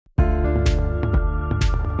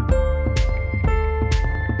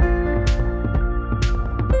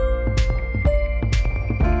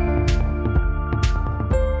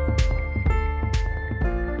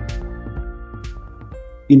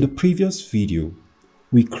In the previous video,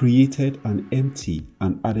 we created an empty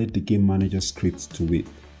and added the game manager script to it.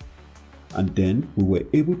 And then we were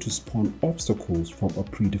able to spawn obstacles from a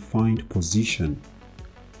predefined position.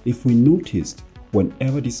 If we noticed,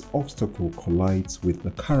 whenever this obstacle collides with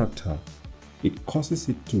the character, it causes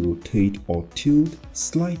it to rotate or tilt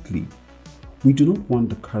slightly. We do not want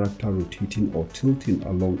the character rotating or tilting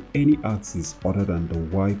along any axis other than the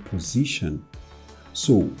Y position.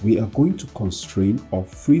 So we are going to constrain or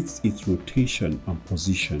freeze its rotation and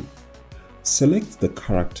position. Select the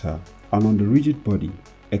character and on the rigid body,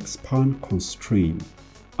 expand constrain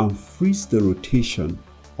and freeze the rotation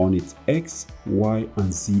on its X, Y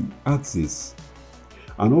and Z axis.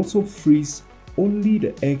 And also freeze only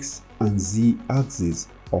the X and Z axis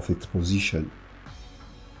of its position.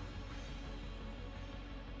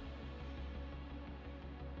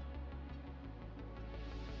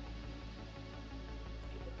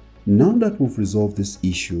 Now that we've resolved this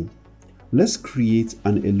issue, let's create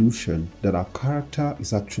an illusion that our character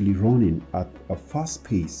is actually running at a fast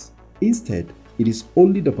pace. Instead, it is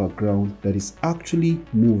only the background that is actually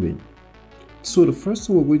moving. So the first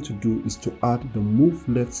thing we're going to do is to add the move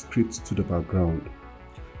left script to the background.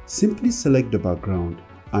 Simply select the background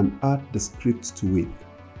and add the script to it.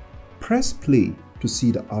 Press play to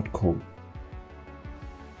see the outcome.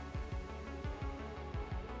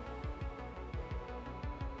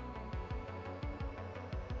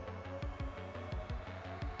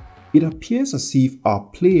 It appears as if our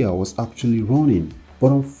player was actually running,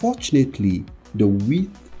 but unfortunately, the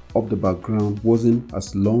width of the background wasn't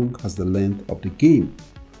as long as the length of the game.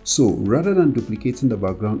 So rather than duplicating the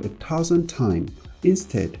background 1,000 times,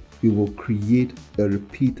 instead, we will create a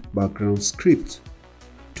repeat background script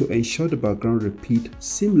to ensure the background repeats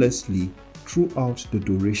seamlessly throughout the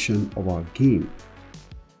duration of our game.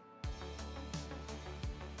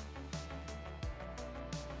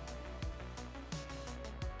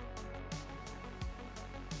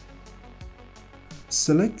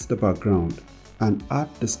 Select the background and add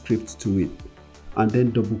the script to it, and then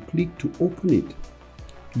double click to open it.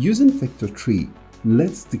 Using vector tree,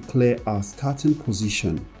 let's declare our starting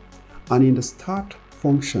position, and in the start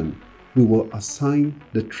function, we will assign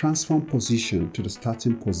the transform position to the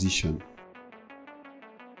starting position.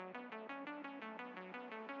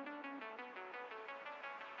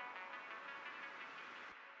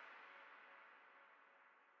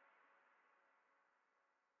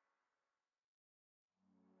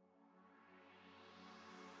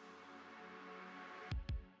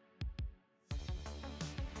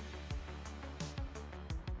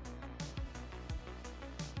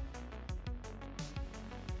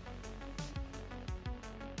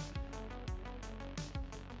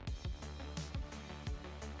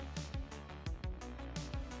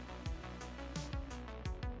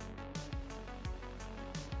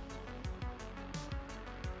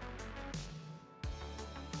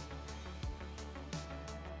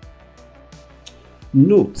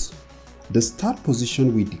 Note, the start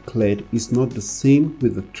position we declared is not the same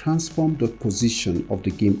with the transform.position of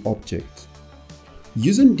the game object.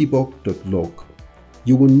 Using debug.log,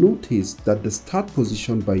 you will notice that the start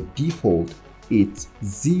position by default is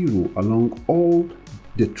 0 along all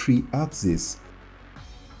the 3 axes,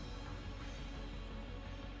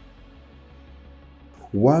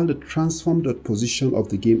 while the transform.position of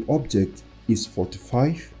the game object is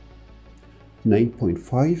 45,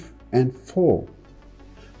 9.5 and 4.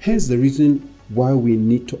 Hence the reason why we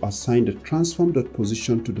need to assign the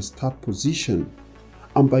transform.position to the start position,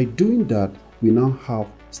 and by doing that we now have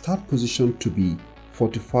start position to be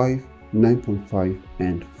 45, 9.5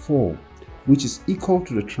 and 4, which is equal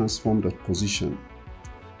to the transform.position.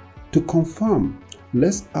 To confirm,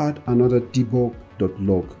 let's add another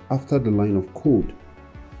debug.log after the line of code,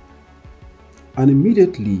 and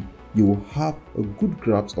immediately you will have a good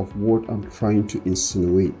grasp of what I'm trying to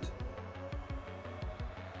insinuate.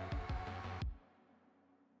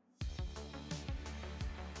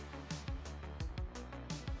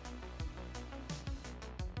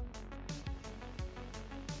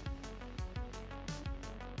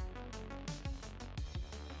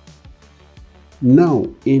 Now,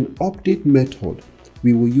 in update method,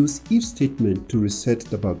 we will use if statement to reset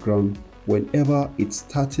the background whenever its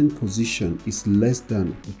starting position is less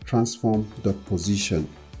than the transform.position.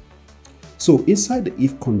 So inside the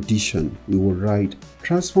if condition, we will write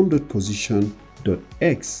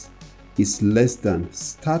transform.position.x is less than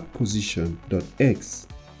start position.x,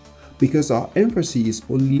 because our emphasis is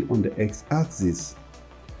only on the x-axis.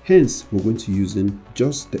 Hence, we're going to use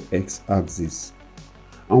just the x-axis.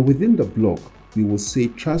 And within the block, we will say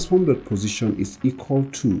transform.position is equal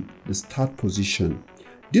to the start position.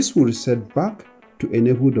 This will reset back to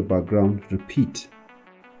enable the background repeat.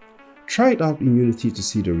 Try it out in Unity to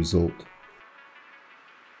see the result.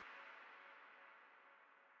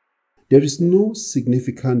 There is no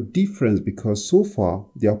significant difference because so far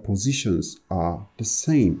their positions are the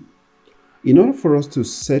same. In order for us to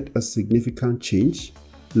set a significant change,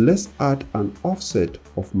 let's add an offset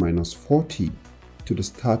of -40 to the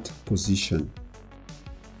start position.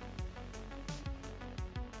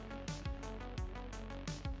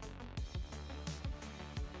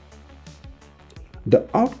 The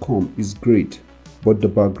outcome is great, but the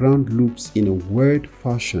background loops in a weird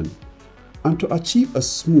fashion. And to achieve a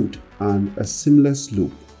smooth and a seamless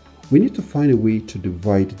loop, we need to find a way to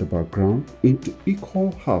divide the background into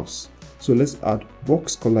equal halves. So let's add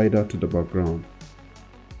Box Collider to the background.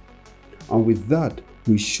 And with that,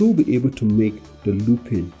 we should be able to make the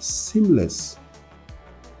looping seamless.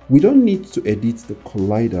 We don't need to edit the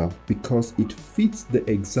collider because it fits the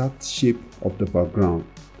exact shape of the background.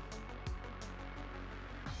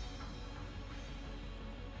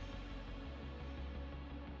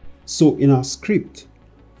 So in our script,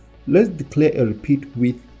 let's declare a repeat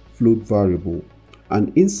width float variable,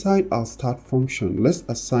 and inside our start function, let's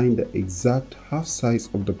assign the exact half size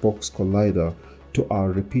of the box collider to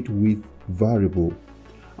our repeat width variable.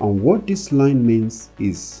 And what this line means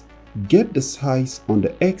is get the size on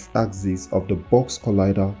the x-axis of the box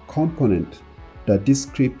collider component that this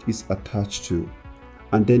script is attached to,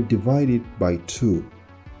 and then divide it by 2.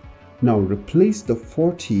 Now replace the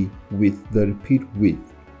 40 with the repeat width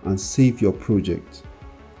and save your project.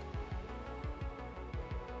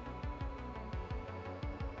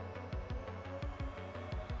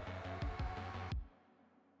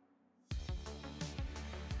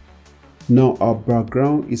 Now our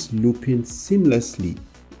background is looping seamlessly,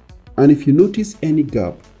 and if you notice any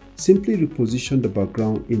gap, simply reposition the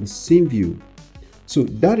background in the same view. So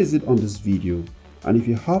that is it on this video, and if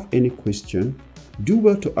you have any question, do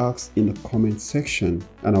well to ask in the comment section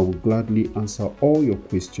and I will gladly answer all your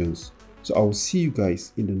questions. So I will see you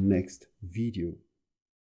guys in the next video.